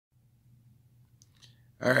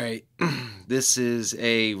All right, this is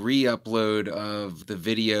a re-upload of the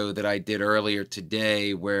video that I did earlier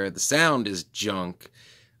today where the sound is junk.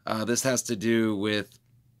 This has to do with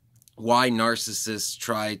why narcissists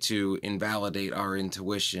try to invalidate our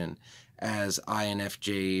intuition as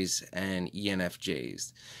INFJs and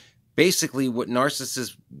ENFJs. Basically, what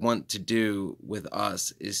narcissists want to do with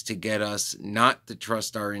us is to get us not to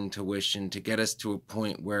trust our intuition, to get us to a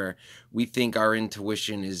point where we think our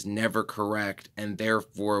intuition is never correct and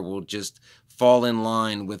therefore will just fall in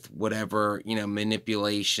line with whatever,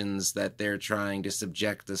 manipulations that they're trying to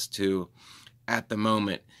subject us to at the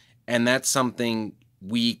moment. And that's something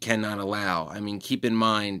we cannot allow. I mean, keep in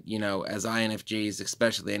mind, as INFJs,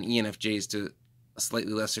 especially, and ENFJs to a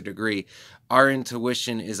slightly lesser degree, our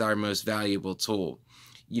intuition is our most valuable tool.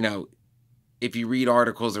 You know, if you read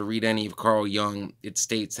articles or read any of Carl Jung, it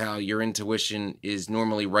states how your intuition is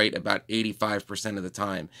normally right about 85% of the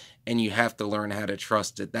time, and you have to learn how to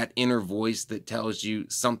trust it. That inner voice that tells you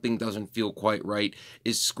something doesn't feel quite right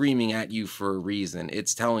is screaming at you for a reason.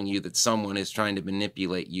 It's telling you that someone is trying to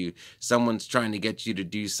manipulate you. Someone's trying to get you to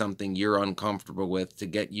do something you're uncomfortable with, to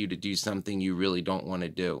get you to do something you really don't want to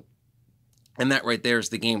do. And that right there is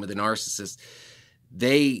the game with the narcissist.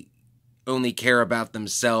 They only care about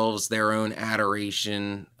themselves, their own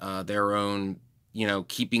adoration, their own,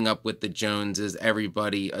 keeping up with the Joneses,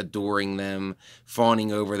 everybody adoring them,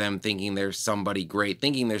 fawning over them, thinking they're somebody great,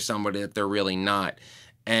 thinking they're somebody that they're really not.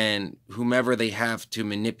 And whomever they have to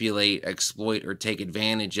manipulate, exploit, or take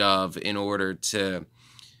advantage of in order to,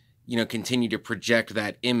 continue to project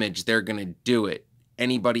that image, they're going to do it.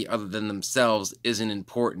 Anybody other than themselves isn't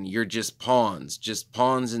important. You're just pawns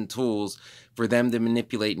and tools for them to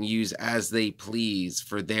manipulate and use as they please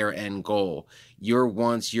for their end goal. Your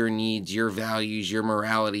wants, your needs, your values, your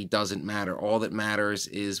morality doesn't matter. All that matters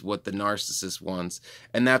is what the narcissist wants.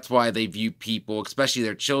 And that's why they view people, especially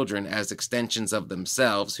their children, as extensions of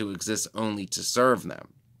themselves who exist only to serve them.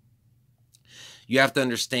 You have to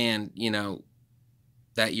understand,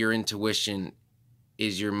 that your intuition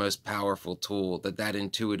is your most powerful tool, that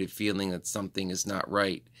intuitive feeling that something is not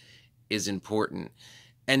right is important.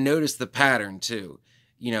 And notice the pattern too.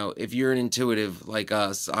 If you're an intuitive like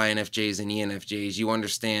us, INFJs and ENFJs, you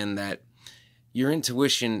understand that your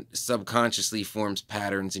intuition subconsciously forms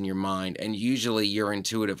patterns in your mind, and usually your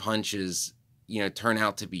intuitive hunches, turn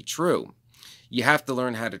out to be true. You have to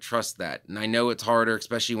learn how to trust that. And I know it's harder,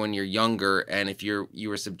 especially when you're younger. And if you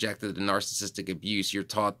were subjected to narcissistic abuse, you're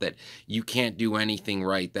taught that you can't do anything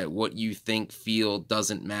right, that what you think, feel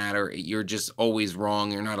doesn't matter. You're just always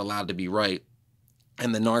wrong. You're not allowed to be right.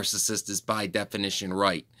 And the narcissist is by definition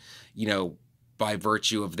right, by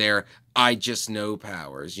virtue of their I just know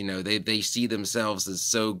powers. They see themselves as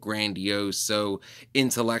so grandiose, so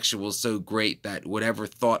intellectual, so great that whatever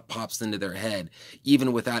thought pops into their head,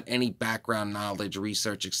 even without any background knowledge,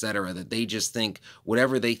 research, etc., that they just think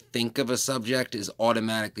whatever they think of a subject is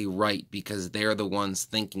automatically right because they're the ones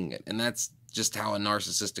thinking it. And that's just how a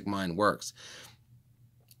narcissistic mind works.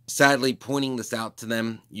 Sadly, pointing this out to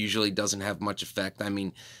them usually doesn't have much effect. I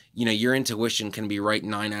mean, your intuition can be right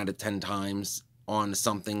 9 out of 10 times on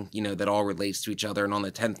something, that all relates to each other. And on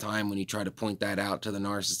the 10th time, when you try to point that out to the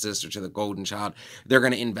narcissist or to the golden child, they're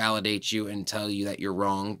going to invalidate you and tell you that you're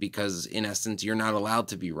wrong because, in essence, you're not allowed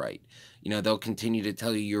to be right. They'll continue to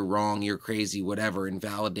tell you you're wrong, you're crazy, whatever,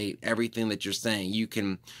 invalidate everything that you're saying. You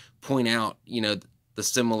can point out, the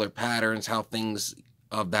similar patterns, how things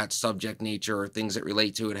of that subject nature or things that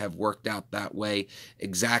relate to it have worked out that way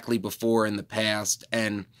exactly before in the past,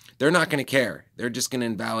 and they're not going to care. They're just going to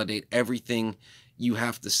invalidate everything you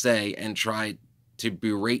have to say and try to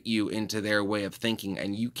berate you into their way of thinking,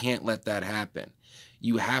 and you can't let that happen.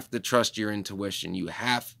 You have to trust your intuition. You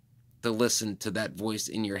have to listen to that voice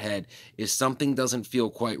in your head. If something doesn't feel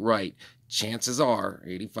quite right, chances are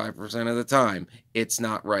 85% of the time it's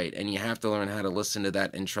not right, and you have to learn how to listen to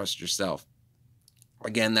that and trust yourself.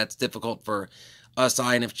 Again, that's difficult for us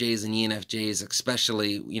INFJs and ENFJs,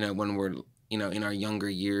 especially, when we're, in our younger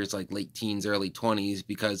years, like late teens, early 20s,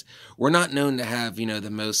 because we're not known to have, the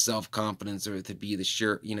most self-confidence or to be the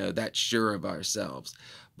sure, that sure of ourselves.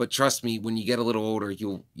 But trust me, when you get a little older,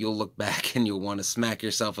 you'll look back and you'll want to smack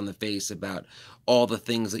yourself in the face about all the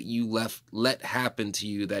things that you let happen to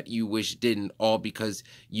you that you wish didn't, all because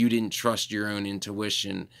you didn't trust your own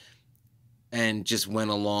intuition and just went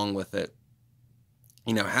along with it.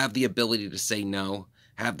 Have the ability to say no,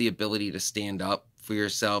 have the ability to stand up for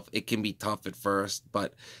yourself. It can be tough at first,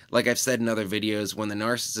 but like I've said in other videos, when the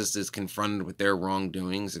narcissist is confronted with their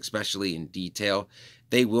wrongdoings, especially in detail,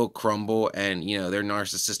 they will crumble and, their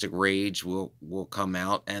narcissistic rage will come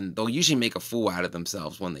out, and they'll usually make a fool out of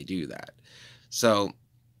themselves when they do that. So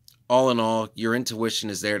all in all, your intuition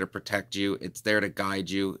is there to protect you. It's there to guide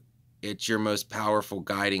you. It's your most powerful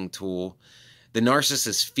guiding tool. The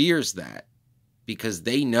narcissist fears that because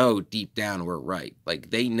they know deep down we're right. Like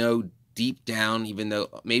they know deep down, even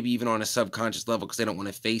though maybe even on a subconscious level, because they don't want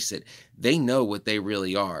to face it, they know what they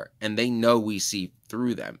really are. And they know we see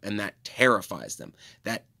through them. And that terrifies them.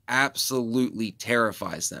 That absolutely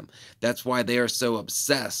terrifies them. That's why they are so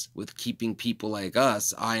obsessed with keeping people like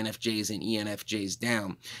us, INFJs and ENFJs,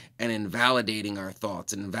 down and invalidating our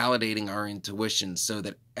thoughts and invalidating our intuition so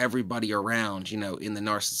that everybody around, you know, in the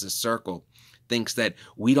narcissist circle thinks that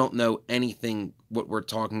we don't know anything what we're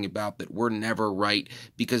talking about, that we're never right,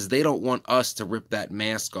 because they don't want us to rip that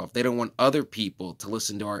mask off. They don't want other people to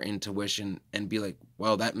listen to our intuition and be like,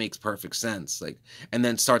 well, that makes perfect sense. Like, and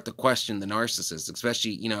then start to question the narcissist,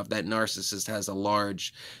 especially, you know, if that narcissist has a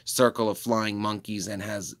large circle of flying monkeys and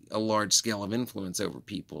has a large scale of influence over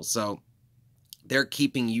people. So they're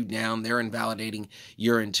keeping you down. They're invalidating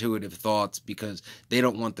your intuitive thoughts because they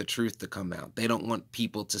don't want the truth to come out. They don't want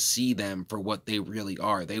people to see them for what they really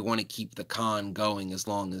are. They want to keep the con going as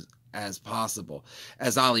long as possible.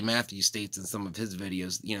 As Ollie Matthews states in some of his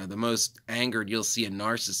videos, you know, the most angered you'll see a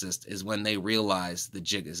narcissist is when they realize the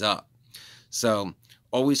jig is up. So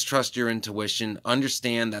always trust your intuition.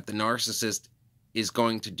 Understand that the narcissist is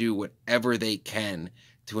going to do whatever they can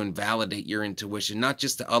to invalidate your intuition, not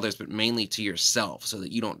just to others, but mainly to yourself, so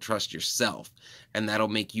that you don't trust yourself. And that'll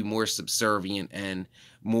make you more subservient and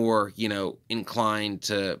more, you know, inclined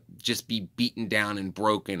to just be beaten down and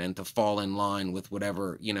broken and to fall in line with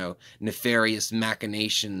whatever, you know, nefarious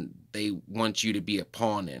machination they want you to be a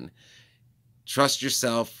pawn in. Trust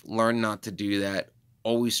yourself. Learn not to do that.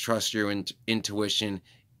 Always trust your intuition.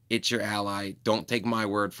 It's your ally. Don't take my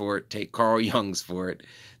word for it. Take Carl Jung's for it.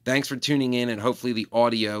 Thanks for tuning in, and hopefully the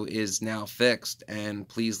audio is now fixed. And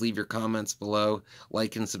please leave your comments below,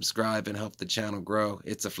 like and subscribe, and help the channel grow.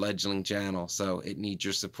 It's a fledgling channel, so it needs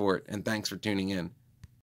your support. And thanks for tuning in.